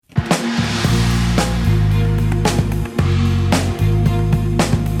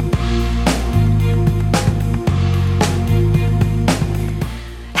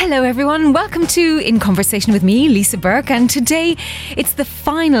Hello everyone, welcome to In Conversation with me, Lisa Burke, and today it's the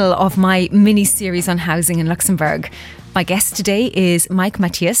final of my mini-series on housing in Luxembourg. My guest today is Mike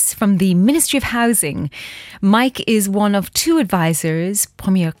Matthias from the Ministry of Housing. Mike is one of two advisors,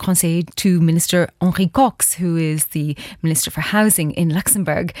 Premier Conseiller to Minister Henri Cox, who is the Minister for Housing in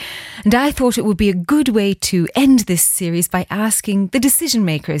Luxembourg. And I thought it would be a good way to end this series by asking the decision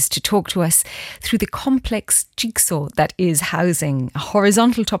makers to talk to us through the complex jigsaw that is housing, a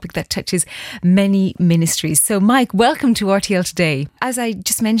horizontal topic that touches many ministries. So Mike, welcome to RTL today. As I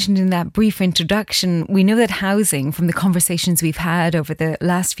just mentioned in that brief introduction, we know that housing, from the conversations we've had over the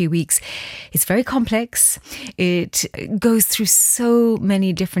last few weeks, is very complex. It goes through so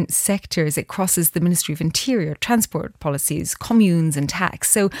many different sectors. It crosses the Ministry of Interior, Transport Policies, Communes and Tax.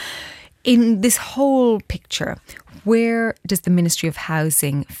 So in this whole picture, where does the Ministry of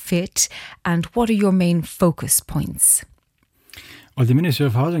Housing fit and what are your main focus points? Well, the Ministry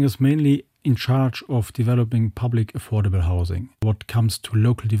of Housing is mainly in charge of developing public affordable housing. What comes to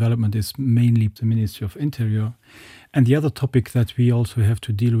local development is mainly the Ministry of Interior. And the other topic that we also have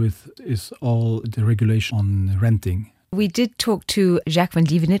to deal with is all the regulation on renting. We did talk to Jacques van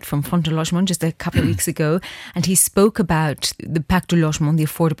Dievenit from Front de Logement just a couple of weeks ago, and he spoke about the Pacte de Logement, the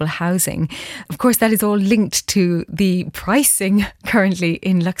affordable housing. Of course, that is all linked to the pricing currently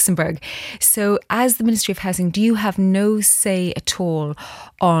in Luxembourg. So as the Ministry of Housing, do you have no say at all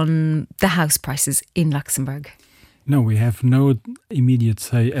on the house prices in Luxembourg? No, we have no immediate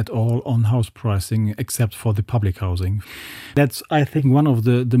say at all on house pricing except for the public housing. That's, I think, one of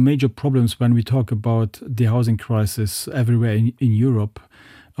the major problems when we talk about the housing crisis everywhere in Europe,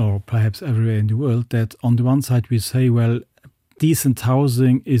 or perhaps everywhere in the world, that on the one side we say, well, decent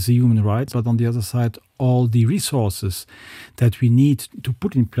housing is a human right, but on the other side, all the resources that we need to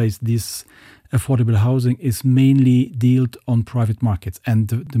put in place this affordable housing is mainly dealt on private markets. And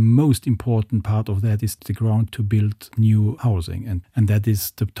the most important part of that is the ground to build new housing. And that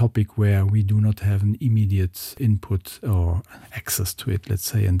is the topic where we do not have an immediate input or access to it, let's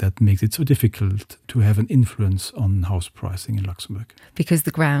say. And that makes it so difficult to have an influence on house pricing in Luxembourg. Because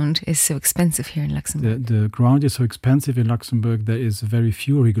the ground is so expensive here in Luxembourg. The ground is so expensive in Luxembourg. There is very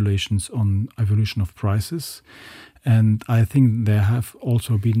few regulations on evolution of prices. And I think there have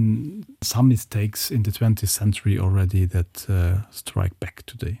also been some mistakes in the 20th century already that strike back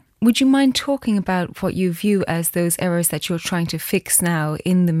today. Would you mind talking about what you view as those errors that you're trying to fix now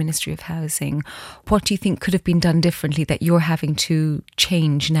in the Ministry of Housing? What do you think could have been done differently that you're having to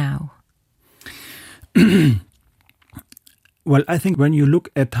change now? Well, I think when you look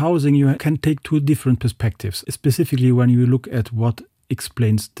at housing, you can take two different perspectives, specifically when you look at what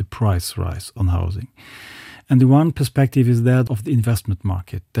explains the price rise on housing. And the one perspective is that of the investment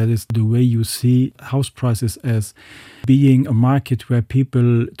market. That is the way you see house prices as being a market where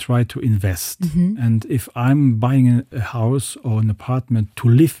people try to invest. Mm-hmm. And if I'm buying a house or an apartment to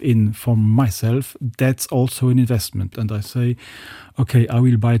live in for myself, that's also an investment. And I say, okay, I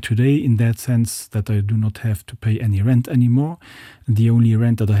will buy today in that sense that I do not have to pay any rent anymore. The only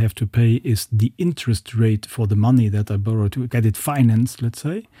rent that I have to pay is the interest rate for the money that I borrow to get it financed, let's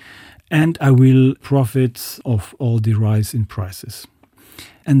say. And I will profit of all the rise in prices.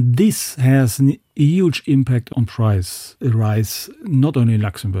 And this has a huge impact on price rise, not only in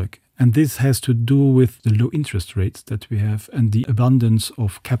Luxembourg. And this has to do with the low interest rates that we have and the abundance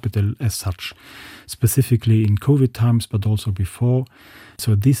of capital as such, specifically in COVID times, but also before.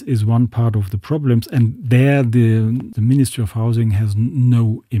 So this is one part of the problems. And there the Ministry of Housing has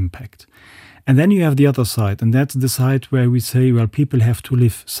no impact. And then you have the other side, and that's the side where we say, well, people have to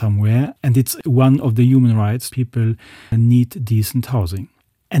live somewhere, and it's one of the human rights. People need decent housing.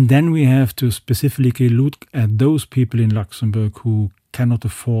 And then we have to specifically look at those people in Luxembourg who cannot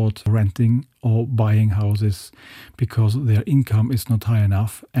afford renting or buying houses because their income is not high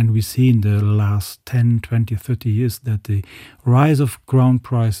enough. And we see in the last 10, 20, 30 years that the rise of ground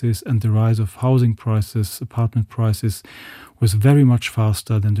prices and the rise of housing prices, apartment prices, was very much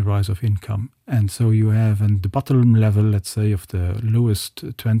faster than the rise of income. And so you have at the bottom level, let's say, of the lowest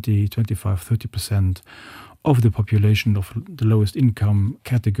 20, 25, 30% of the population, of the lowest income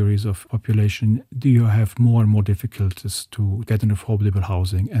categories of population, do you have more and more difficulties to get an affordable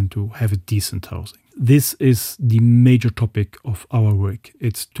housing and to have a decent housing. This is the major topic of our work.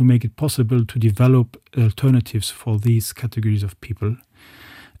 It's to make it possible to develop alternatives for these categories of people.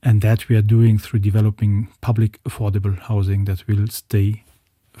 And that we are doing through developing public affordable housing that will stay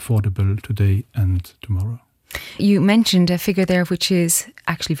affordable today and tomorrow. You mentioned a figure there which is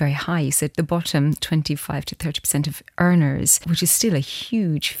actually very high. You said the bottom 25 to 30% of earners, which is still a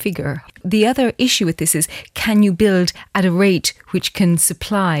huge figure. The other issue with this is, can you build at a rate which can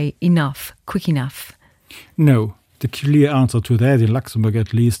supply enough, quick enough? No. The clear answer to that, in Luxembourg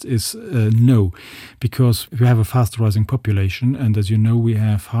at least, is no, because we have a fast rising population, and as you know, we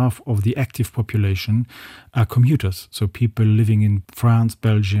have half of the active population are commuters, so people living in France,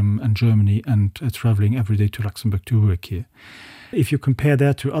 Belgium and Germany and traveling every day to Luxembourg to work here. If you compare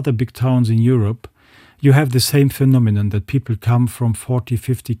that to other big towns in Europe, you have the same phenomenon that people come from 40,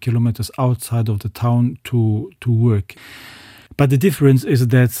 50 kilometers outside of the town to work. But the difference is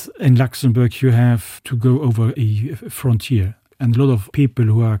that in Luxembourg you have to go over a frontier. And a lot of people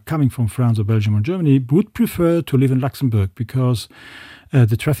who are coming from France or Belgium or Germany would prefer to live in Luxembourg because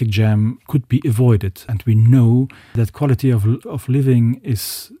the traffic jam could be avoided. And we know that quality of living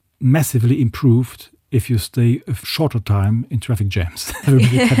is massively improved if you stay a shorter time in traffic jams.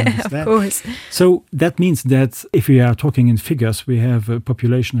 Everybody can understand. Of course. So that means that if we are talking in figures, we have a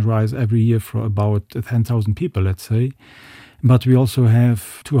population rise every year for about 10,000 people, let's say. But we also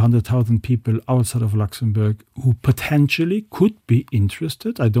have 200,000 people outside of Luxembourg who potentially could be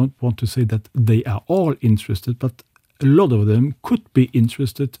interested. I don't want to say that they are all interested, but a lot of them could be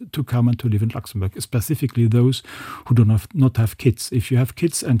interested to come and to live in Luxembourg, specifically those who do not have kids. If you have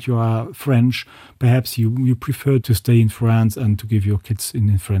kids and you are French, perhaps you prefer to stay in France and to give your kids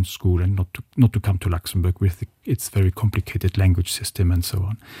in French school and not to come to Luxembourg with its very complicated language system and so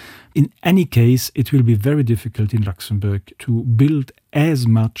on. In any case, it will be very difficult in Luxembourg to build as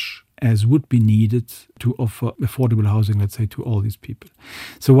much as would be needed to offer affordable housing, let's say, to all these people.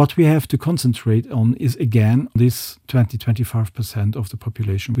 So what we have to concentrate on is, again, this 20-25% of the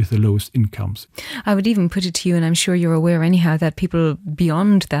population with the lowest incomes. I would even put it to you, and I'm sure you're aware anyhow, that people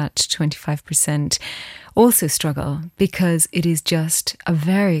beyond that 25% also struggle because it is just a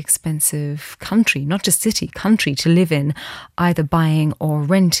very expensive country, not just city, country to live in, either buying or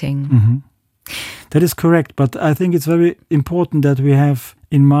renting. Mm-hmm. That is correct, but I think it's very important that we have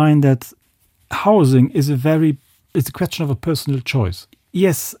in mind that housing is it's a question of a personal choice.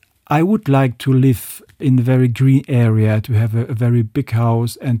 Yes, I would like to live in a very green area, to have a very big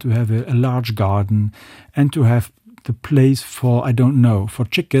house and to have a large garden and to have the place for, I don't know, for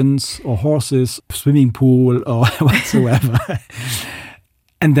chickens or horses, swimming pool or whatsoever.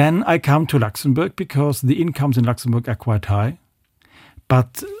 And then I come to Luxembourg because the incomes in Luxembourg are quite high.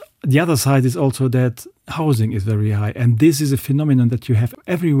 But the other side is also that housing is very high. And this is a phenomenon that you have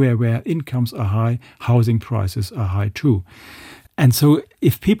everywhere where incomes are high, housing prices are high too. And so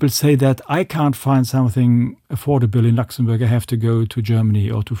if people say that I can't find something affordable in Luxembourg, I have to go to Germany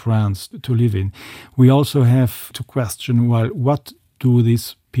or to France to live in, we also have to question, well, what do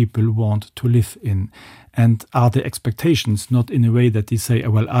these people want to live in? And are the expectations not in a way that they say, I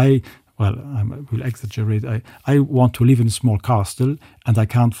will exaggerate. I want to live in a small castle and I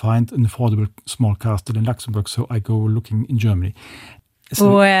can't find an affordable small castle in Luxembourg, so I go looking in Germany.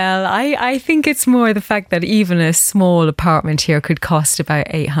 So, well, I think it's more the fact that even a small apartment here could cost about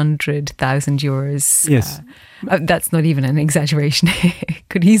 800,000 euros. Yes. That's not even an exaggeration. It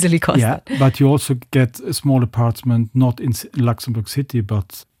could easily cost that. But you also get a small apartment not in Luxembourg City,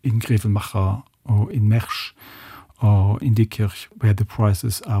 but in Grevenmacher or in Mersch or in Diekirch, where the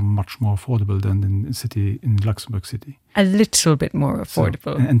prices are much more affordable than in Luxembourg City. A little bit more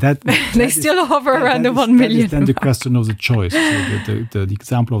affordable. So, and that they still hover around the 1 million. That is then the question of the choice. So the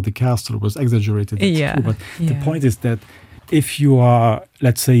example of the castle was exaggerated. That's true, but the point is that if you are,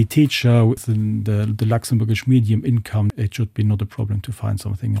 let's say, a teacher within the Luxembourgish medium income, it should be not a problem to find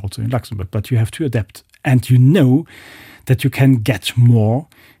something also in Luxembourg. But you have to adapt. And you know that you can get more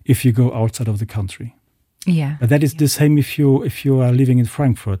if you go outside of the country. Yeah. But that is the same if you are living in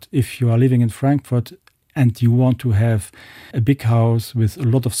Frankfurt. If you are living in Frankfurt and you want to have a big house with a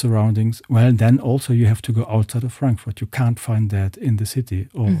lot of surroundings, well, then also you have to go outside of Frankfurt. You can't find that in the city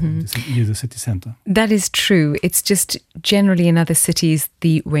or near the city center. That is true. It's just generally in other cities,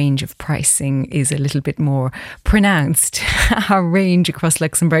 the range of pricing is a little bit more pronounced. Our range across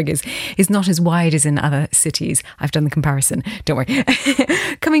Luxembourg is not as wide as in other cities. I've done the comparison. Don't worry.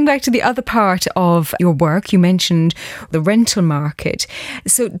 Coming back to the other part of your work, you mentioned the rental market.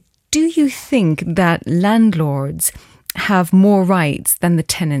 So do you think that landlords have more rights than the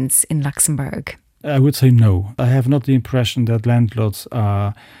tenants in Luxembourg? I would say no. I have not the impression that landlords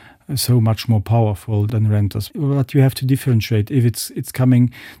are so much more powerful than renters. But you have to differentiate. If it's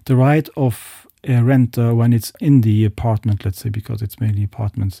coming, the right of a renter when it's in the apartment, let's say, because it's mainly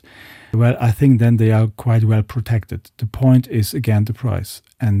apartments, well, I think then they are quite well protected. The point is, again, the price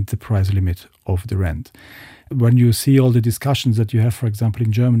and the price limit of the rent. When you see all the discussions that you have, for example,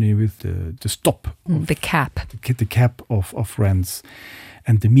 in Germany with the stop. The cap. The cap of rents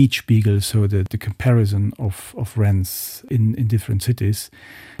and the Mietspiegel, so the comparison of rents in different cities,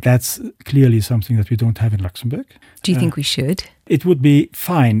 that's clearly something that we don't have in Luxembourg. Do you think we should? It would be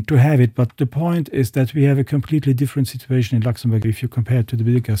fine to have it, but the point is that we have a completely different situation in Luxembourg if you compare it to the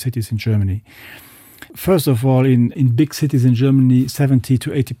bigger cities in Germany. First of all, in big cities in Germany, 70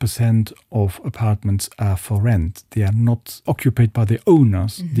 to 80% of apartments are for rent. They are not occupied by the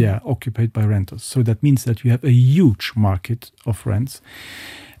owners, they are occupied by renters. So that means that you have a huge market of rents,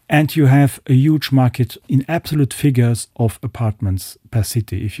 and you have a huge market in absolute figures of apartments per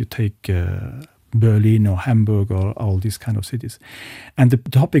city, if you take Berlin or Hamburg or all these kind of cities. And the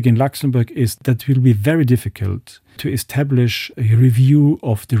topic in Luxembourg is that it will be very difficult to establish a review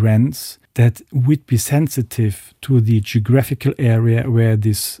of the rents that would be sensitive to the geographical area where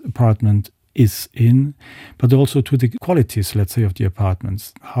this apartment is in, but also to the qualities, let's say, of the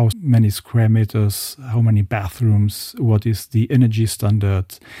apartments. How many square meters, how many bathrooms, what is the energy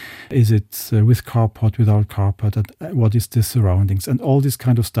standard, is it with carport, without carport, and what is the surroundings, and all this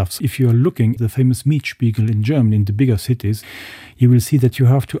kind of stuff. So if you are looking at the famous Mietspiegel in Germany, in the bigger cities, you will see that you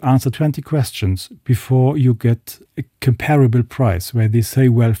have to answer 20 questions before you get a comparable price, where they say,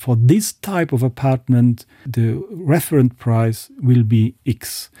 well, for this type of apartment, the reference price will be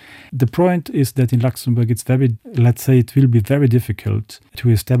X. The point is that in Luxembourg, it will be very difficult to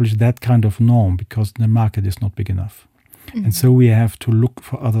establish that kind of norm because the market is not big enough. Mm-hmm. And so we have to look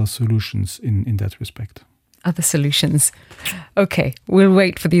for other solutions in that respect. Other solutions. Okay, we'll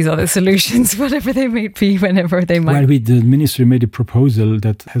wait for these other solutions, whatever they may be, whenever they might. Well, the ministry made a proposal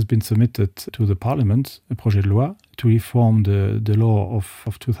that has been submitted to the parliament, a projet de loi, to reform the law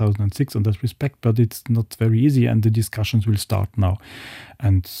of 2006 in that respect, but it's not very easy, and the discussions will start now,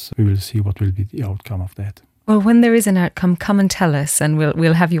 and we will see what will be the outcome of that. Well, when there is an outcome, come and tell us, and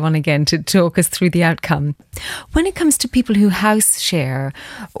we'll have you on again to talk us through the outcome. When it comes to people who house share,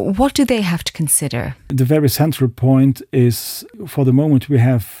 what do they have to consider? The very central point is, for the moment, we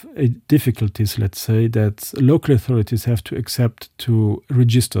have difficulties, let's say, that local authorities have to accept to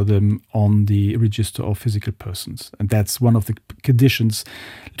register them on the register of physical persons. And that's one of the conditions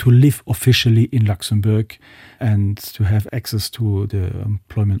to live officially in Luxembourg and to have access to the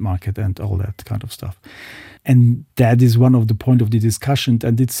employment market and all that kind of stuff. And that is one of the points of the discussion,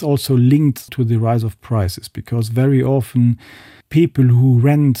 and it's also linked to the rise of prices, because very often people who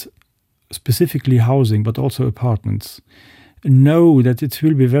rent specifically housing, but also apartments, know that it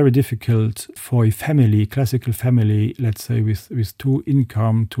will be very difficult for a family, classical family, let's say with 2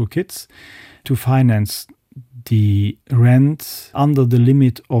 income, 2 kids, to finance the rent under the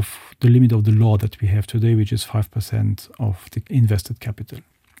limit of the law that we have today, which is 5% of the invested capital.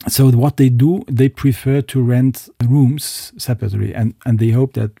 So what they do, they prefer to rent rooms separately, and they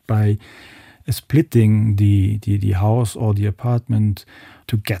hope that by splitting the house or the apartment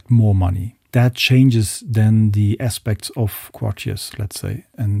to get more money. That changes then the aspects of quartiers, let's say.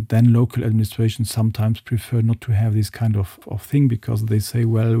 And then local administrations sometimes prefer not to have this kind of thing, because they say,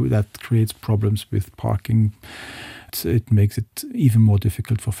 well, that creates problems with parking. It makes it even more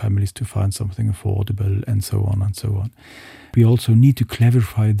difficult for families to find something affordable, and so on and so on. We also need to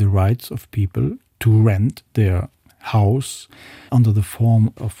clarify the rights of people to rent their house under the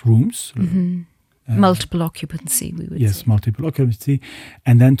form of rooms. Mm-hmm. Multiple occupancy, we would say. Yes, multiple occupancy.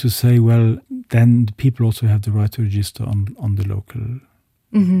 And then to say, well, then people also have the right to register on the local.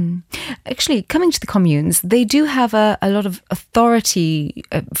 Mm-hmm. Actually, coming to the communes, they do have a lot of authority.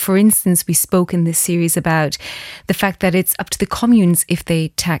 For instance, we spoke in this series about the fact that it's up to the communes if they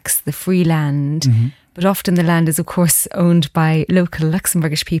tax the free land. Mm-hmm. But often the land is, of course, owned by local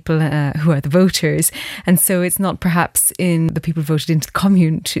Luxembourgish people who are the voters. And so it's not perhaps in the people voted into the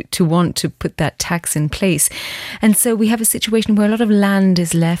commune to want to put that tax in place. And so we have a situation where a lot of land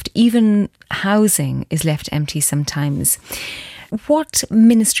is left, even housing is left empty sometimes. What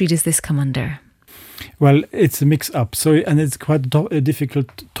ministry does this come under? Well, it's a mix-up. And it's quite a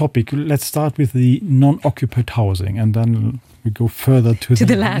difficult topic. Let's start with the non-occupied housing, and then we go further to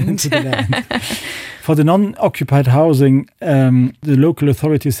the land. To the land. For the non-occupied housing, the local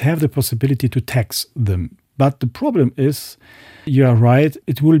authorities have the possibility to tax them. But the problem is, you are right,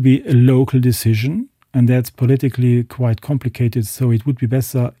 it will be a local decision, and that's politically quite complicated. So it would be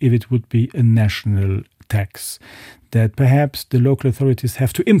better if it would be a national tax that perhaps the local authorities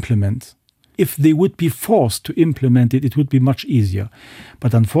have to implement. If they would be forced to implement it, it would be much easier.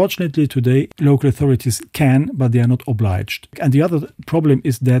 But unfortunately today, local authorities can, but they are not obliged. And the other problem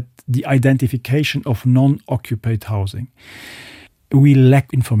is that the identification of non-occupied housing. we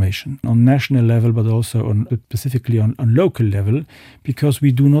lack information on national level, but also specifically on local level, because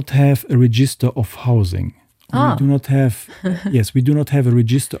we do not have a register of housing. We do not have, we do not have a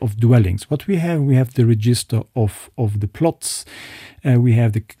register of dwellings. What we have the register of the plots. We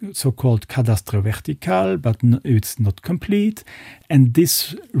have the so-called Cadastre Vertical, but it's not complete. And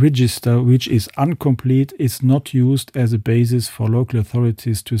this register, which is incomplete, is not used as a basis for local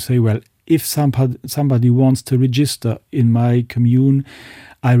authorities to say, well, if somebody wants to register in my commune,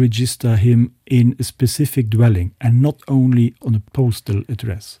 I register him in a specific dwelling and not only on a postal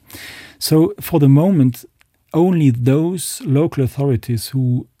address. So for the moment, only those local authorities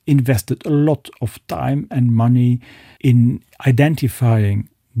who invested a lot of time and money in identifying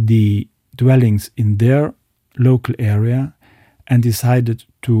the dwellings in their local area and decided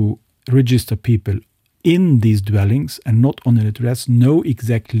to register people in these dwellings and not on an address, know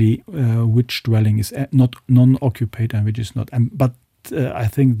exactly which dwelling is not non-occupied and which is not. But I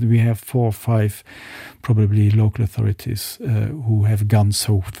think we have 4 or 5 probably local authorities who have gone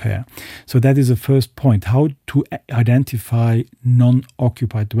so far. So that is the first point, how to identify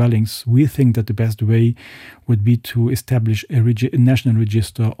non-occupied dwellings. We think that the best way would be to establish a national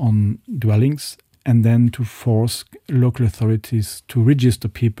register on dwellings and then to force local authorities to register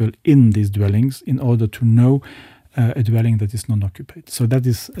people in these dwellings in order to know a dwelling that is non-occupied. So that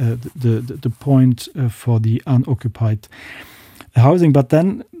is the point for the unoccupied housing. But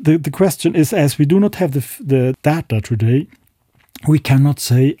then the question is, as we do not have the data today, we cannot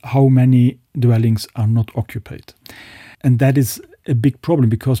say how many dwellings are not occupied. And that is a big problem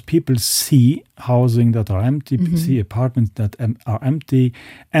because people see housing that are empty, see apartments that are empty.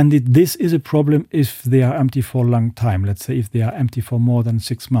 And this is a problem if they are empty for a long time. Let's say if they are empty for more than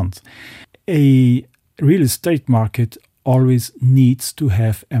 6 months. A real estate market always needs to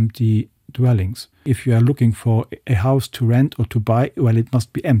have empty dwellings. If you are looking for a house to rent or to buy, well, it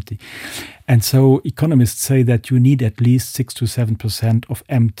must be empty. And so economists say that you need at least 6 to 7% of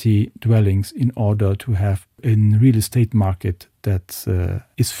empty dwellings in order to have a real estate market that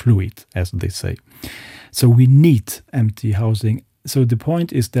is fluid, as they say. So we need empty housing. So the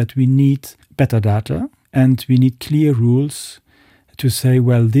point is that we need better data and we need clear rules to say,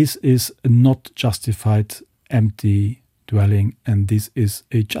 well, this is a not justified empty dwelling and this is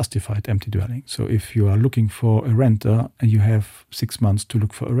a justified empty dwelling. So if you are looking for a renter and you have 6 months to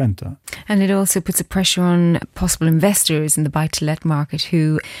look for a renter. And it also puts a pressure on possible investors in the buy-to-let market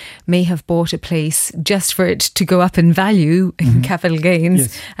who may have bought a place just for it to go up in value in capital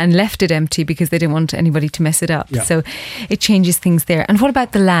gains and left it empty because they didn't want anybody to mess it up. Yeah. So it changes things there. And what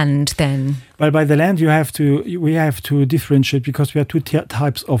about the land then? Well, by the land, we have to differentiate because we have two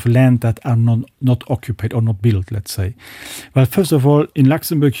types of land that are not occupied or not built, let's say. Well, first of all, in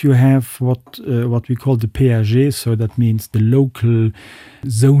Luxembourg, you have what we call the PAG, so that means the local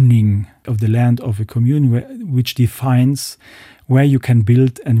zoning of the land of a commune, which defines where you can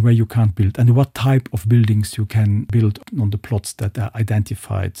build and where you can't build, and what type of buildings you can build on the plots that are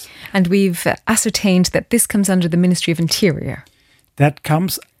identified. And we've ascertained that this comes under the Ministry of Interior. That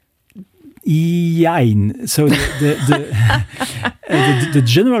comes... Yein. So the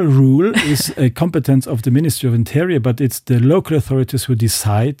general rule is a competence of the Ministry of Interior, but it's the local authorities who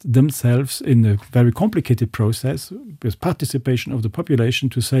decide themselves in a very complicated process with participation of the population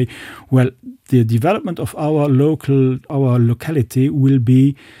to say, well, the development of our locality will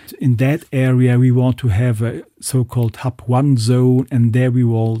be in that area. We want to have a so-called Hub 1 zone, and there we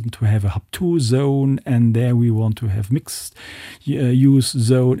want to have a Hub 2 zone, and there we want to have mixed use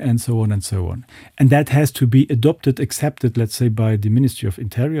zone, and so on and so on. And that has to be adopted, accepted, let's say, by the Ministry of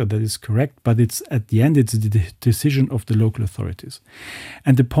Interior. That is correct, but it's at the end, it's the decision of the local authorities.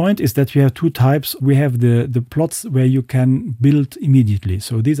 And the point is that we have two types. We have the plots where you can build immediately.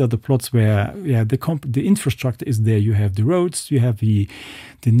 So these are the plots where the infrastructure is there. You have the roads, you have the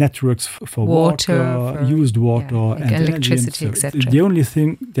networks for water, used water, and electricity, etc. The only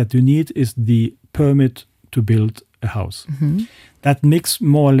thing that you need is the permit to build a house. That makes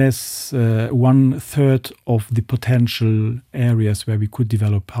more or less 1/3 of the potential areas where we could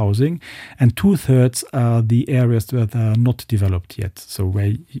develop housing, and 2/3 are the areas that are not developed yet. So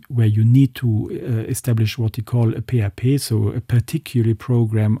where you need to establish what you call a PAP, so a particular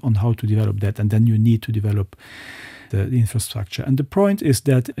program on how to develop that, and then you need to develop the infrastructure. And the point is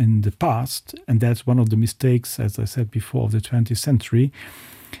that in the past, and that's one of the mistakes, as I said before, of the 20th century,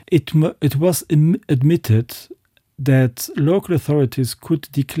 it was admitted that local authorities could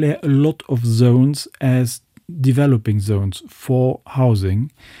declare a lot of zones as developing zones for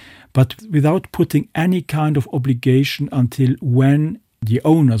housing, but without putting any kind of obligation until when the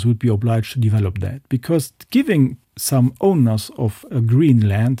owners would be obliged to develop that. Because giving some owners of green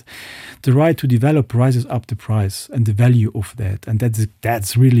land, the right to develop rises up the price and the value of that. And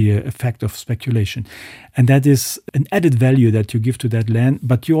that's really a fact of speculation. And that is an added value that you give to that land.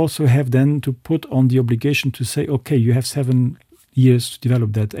 But you also have then to put on the obligation to say, okay, you have 7 years to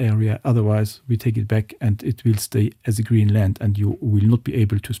develop that area. Otherwise, we take it back and it will stay as a green land, and you will not be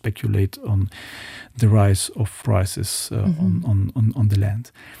able to speculate on the rise of prices on the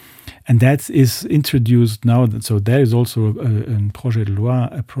land. And that is introduced now. So there is also a projet de loi,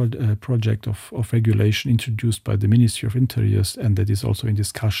 a project of regulation introduced by the Ministry of Interiors, and that is also in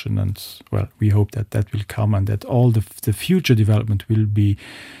discussion. And well, we hope that will come, and that all the future development will be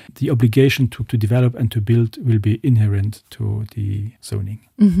the obligation to develop and to build will be inherent to the zoning.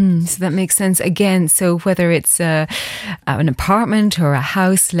 Mm-hmm. So that makes sense again. So whether it's an apartment or a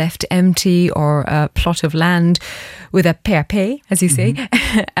house left empty or a plot of land with a PRP, as you say,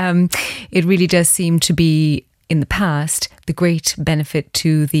 it really does seem to be, in the past, the great benefit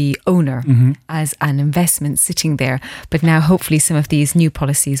to the owner as an investment sitting there. But now hopefully some of these new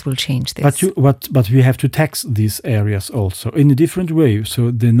policies will change this. But we have to tax these areas also in a different way. So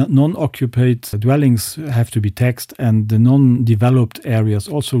the non-occupied dwellings have to be taxed, and the non-developed areas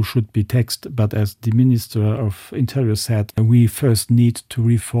also should be taxed. But as the Minister of Interior said, we first need to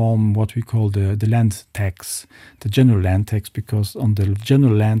reform what we call the land tax, the general land tax, because on the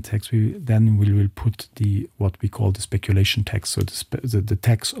general land tax we will put what we call the speculation tax, so the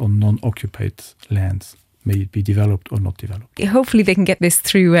tax on non-occupied lands, may it be developed or not developed. Hopefully they can get this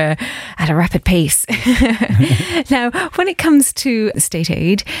through at a rapid pace. Now, when it comes to state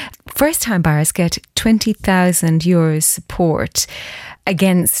aid, first-time buyers get €20,000 support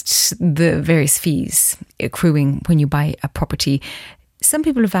against the various fees accruing when you buy a property. Some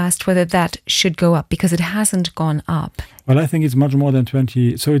people have asked whether that should go up because it hasn't gone up. Well, I think it's much more than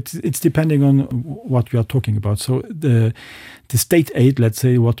 20. So it's depending on what we are talking about. So the state aid, let's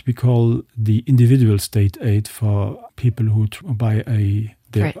say what we call the individual state aid for people who buy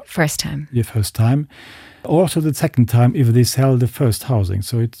their first time. The first time. Also the second time if they sell the first housing.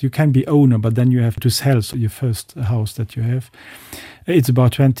 So you can be owner, but then you have to sell your first house that you have. It's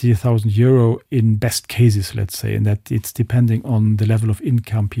about €20,000 in best cases, let's say, and that it's depending on the level of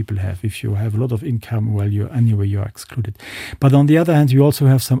income people have. If you have a lot of income, well, you are excluded. But on the other hand, you also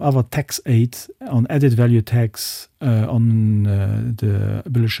have some other tax aid on added value tax, on the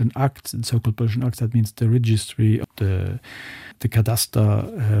Böllischen Akt, the so-called Böllischen Akt. That means the registry, the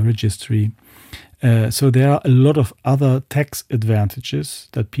cadastre registry. So there are a lot of other tax advantages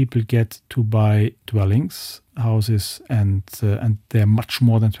that people get to buy dwellings, houses, and they're much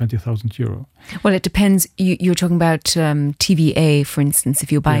more than €20,000. Well, it depends. You're talking about TVA, for instance,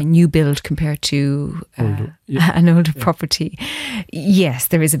 if you buy a new build compared to an older property. Yes,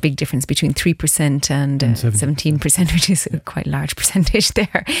 there is a big difference between 3% and 17%, which is a quite large percentage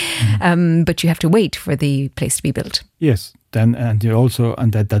there. But you have to wait for the place to be built. Yes. Then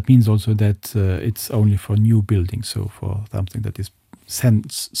that means also that it's only for new buildings, so for something that is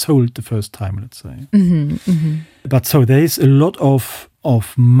sold the first time, let's say. But so there is a lot of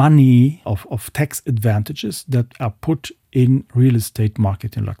money, of tax advantages that are put in real estate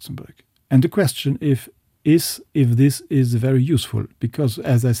market in Luxembourg. And the question is if this is very useful, because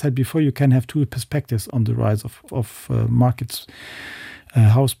as I said before, you can have two perspectives on the rise of markets.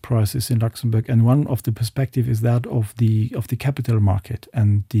 House prices in Luxembourg, and one of the perspective is that of the capital market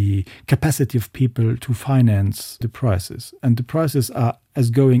and the capacity of people to finance the prices. And the prices are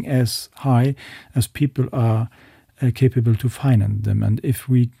going as high as people are capable to finance them. And if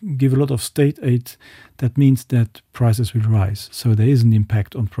we give a lot of state aid, that means that prices will rise. So there is an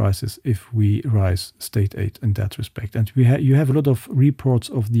impact on prices if we rise state aid in that respect. And you have a lot of reports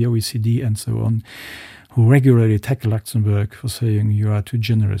of the OECD and so on, who regularly tackle Luxembourg for saying you are too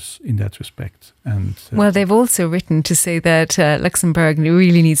generous in that respect. And well, they've also written to say that Luxembourg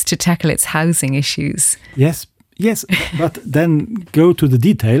really needs to tackle its housing issues. Yes, but then go to the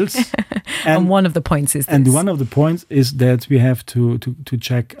details. And one of the points is this. And one of the points is that we have to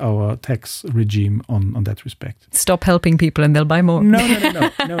check our tax regime on that respect. Stop helping people and they'll buy more. No,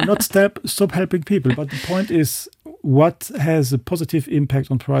 not stop helping people. But the point is, what has a positive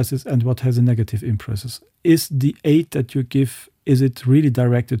impact on prices and what has a negative impact? Is the aid that you give, is it really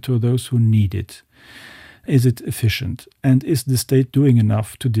directed to those who need it? Is it efficient? And is the state doing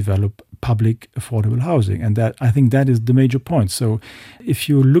enough to develop public affordable housing? And that, I think that is the major point. So if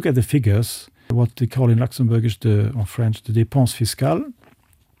you look at the figures, what they call in Luxembourg in French, the dépense fiscale,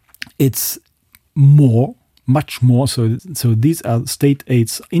 it's more much more. So these are state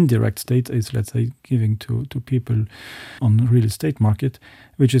aids, indirect state aids, let's say, giving to people on the real estate market,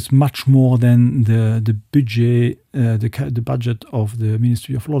 which is much more than the budget, the budget of the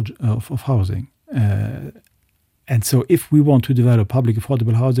Ministry of Housing. And so if we want to develop public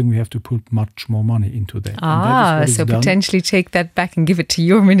affordable housing, we have to put much more money into that. So potentially take that back and give it to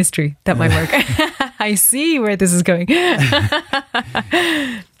your ministry. That might work. I see where this is going.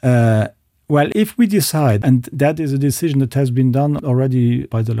 Well, if we decide, and that is a decision that has been done already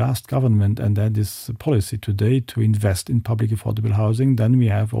by the last government, and that is a policy today to invest in public affordable housing, then we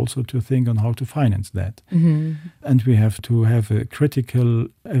have also to think on how to finance that. Mm-hmm. And we have to have a critical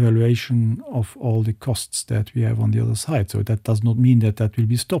evaluation of all the costs that we have on the other side. So that does not mean that will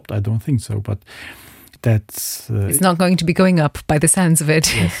be stopped. I don't think so. But that's... it's not going to be going up by the sounds of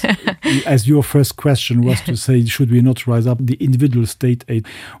it. Yes. As your first question was to say, should we not rise up the individual state aid?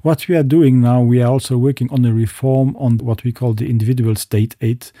 What we are doing now, we are also working on a reform on what we call the individual state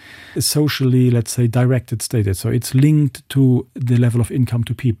aid, socially, let's say, directed state aid. So it's linked to the level of income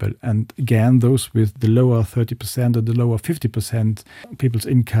to people. And again, those with the lower 30% or the lower 50% people's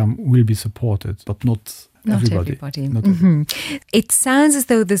income will be supported, but not everybody. Mm-hmm. It sounds as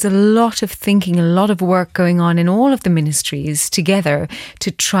though there's a lot of thinking, a lot of work going on in all of the ministries together to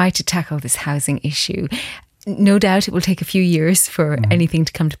try to tackle this housing issue. No doubt it will take a few years for anything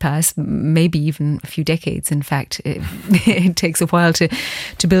to come to pass, maybe even a few decades. In fact, it takes a while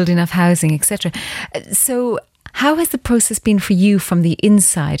to build enough housing, etc. So how has the process been for you from the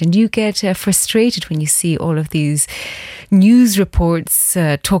inside? And do you get frustrated when you see all of these news reports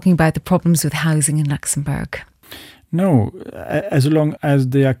talking about the problems with housing in Luxembourg? No, as long as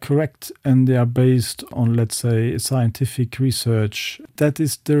they are correct and they are based on, let's say, scientific research, that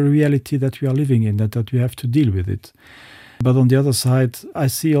is the reality that we are living in, that we have to deal with it. But on the other side, I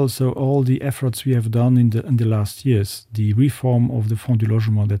see also all the efforts we have done in the last years. The reform of the Fonds du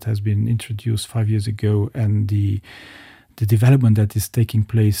Logement that has been introduced 5 years ago, and the development that is taking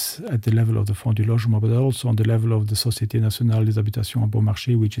place at the level of the Fonds du Logement, but also on the level of the Société Nationale des Habitations et Bon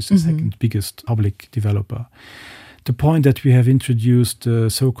Marché, which is the second biggest public developer. The point that we have introduced the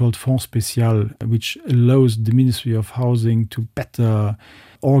so-called Fonds Spécial, which allows the Ministry of Housing to better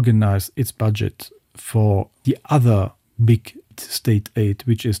organize its budget for the other big state aid,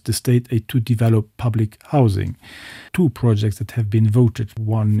 which is the state aid to develop public housing. 2 projects that have been voted.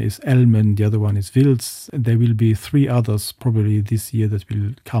 One is Elmen, the other one is Wils. There will be 3 others probably this year that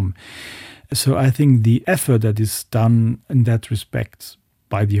will come. So I think the effort that is done in that respect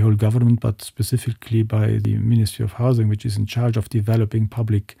by the whole government, but specifically by the Ministry of Housing, which is in charge of developing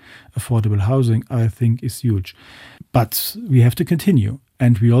public affordable housing, I think is huge. But we have to continue.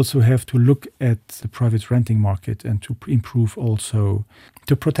 And we also have to look at the private renting market and to improve also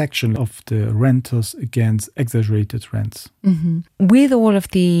the protection of the renters against exaggerated rents. Mm-hmm. With all of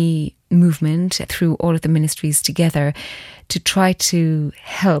the movement through all of the ministries together to try to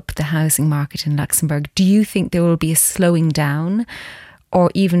help the housing market in Luxembourg, do you think there will be a slowing down or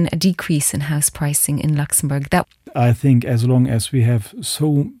even a decrease in house pricing in Luxembourg? I think as long as we have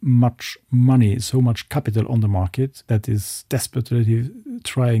so much money, so much capital on the market that is desperately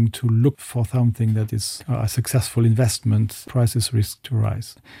trying to look for something that is a successful investment, prices risk to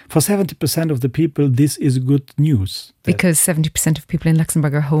rise. For 70% of the people, this is good news. Because 70% of people in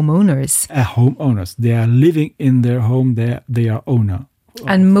Luxembourg are homeowners. Homeowners. They are living in their home. They are owner.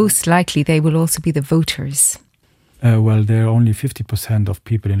 And most likely they will also be the voters. Well, there are only 50% of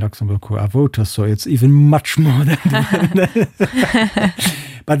people in Luxembourg who are voters, so it's even much more than that.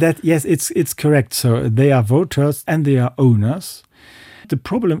 But that, yes, it's correct. So they are voters and they are owners. The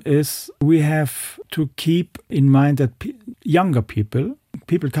problem is we have to keep in mind that younger people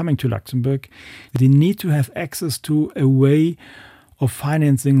coming to Luxembourg, they need to have access to a way of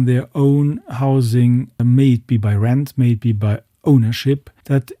financing their own housing, may it be by rent, may it be by ownership,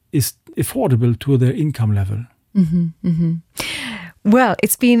 that is affordable to their income level. Mm-hmm, mm-hmm. Well,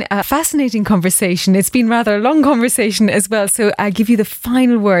 it's been a fascinating conversation. It's been rather a long conversation as well. So I give you the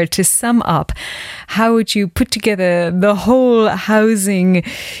final word to sum up. How would you put together the whole housing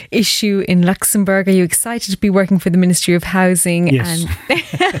issue in Luxembourg? Are you excited to be working for the Ministry of Housing? Yes.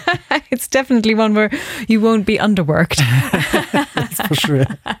 And it's definitely one where you won't be underworked. That's for sure.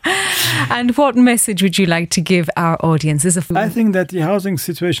 And what message would you like to give our audience? I think that the housing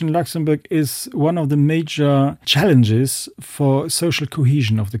situation in Luxembourg is one of the major challenges for social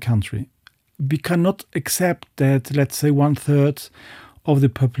cohesion of the country. We cannot accept that, let's say, 1/3 of the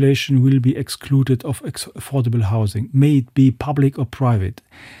population will be excluded of affordable housing, may it be public or private.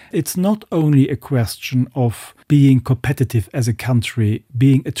 It's not only a question of being competitive as a country,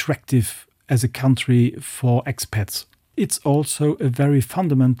 being attractive as a country for expats. It's also a very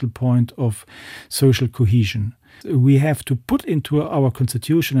fundamental point of social cohesion. We have to put into our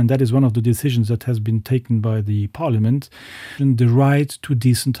constitution, and that is one of the decisions that has been taken by the parliament, the right to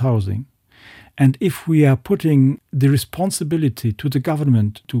decent housing. And if we are putting the responsibility to the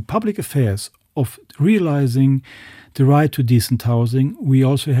government, to public affairs, of realizing the right to decent housing, we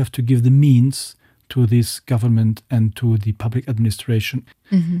also have to give the means to this government and to the public administration.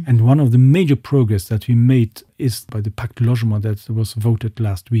 Mm-hmm. And one of the major progress that we made is by the Pacte Logement that was voted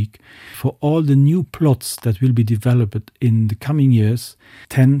last week. For all the new plots that will be developed in the coming years,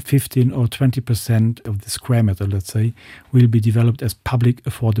 10, 15 or 20% of the square meter, let's say, will be developed as public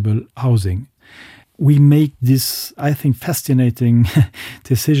affordable housing. We make this, I think, fascinating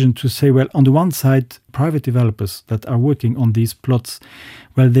decision to say, well, on the one side, private developers that are working on these plots,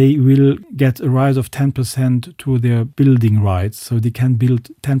 well, they will get a rise of 10% to their building rights, so they can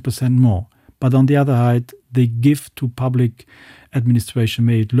build 10% more. But on the other side, they give to public administration,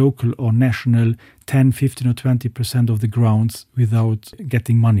 may it local or national, 10, 15 or 20% of the grounds without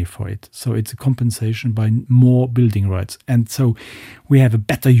getting money for it. So it's a compensation by more building rights. And so we have a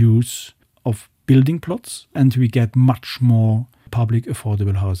better use of building plots, and we get much more public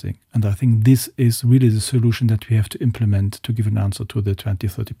affordable housing. And I think this is really the solution that we have to implement to give an answer to the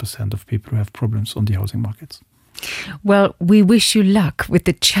 20-30% of people who have problems on the housing markets. Well, we wish you luck with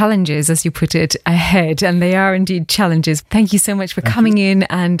the challenges, as you put it, ahead. And they are indeed challenges. Thank you so much for coming in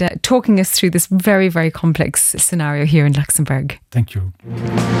and talking us through this very, very complex scenario here in Luxembourg. Thank you.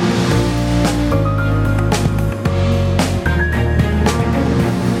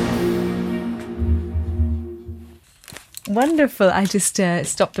 Wonderful. I just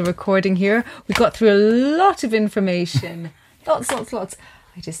stopped the recording here. We got through a lot of information. Lots.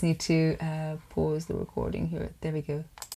 I just need to pause the recording here. There we go.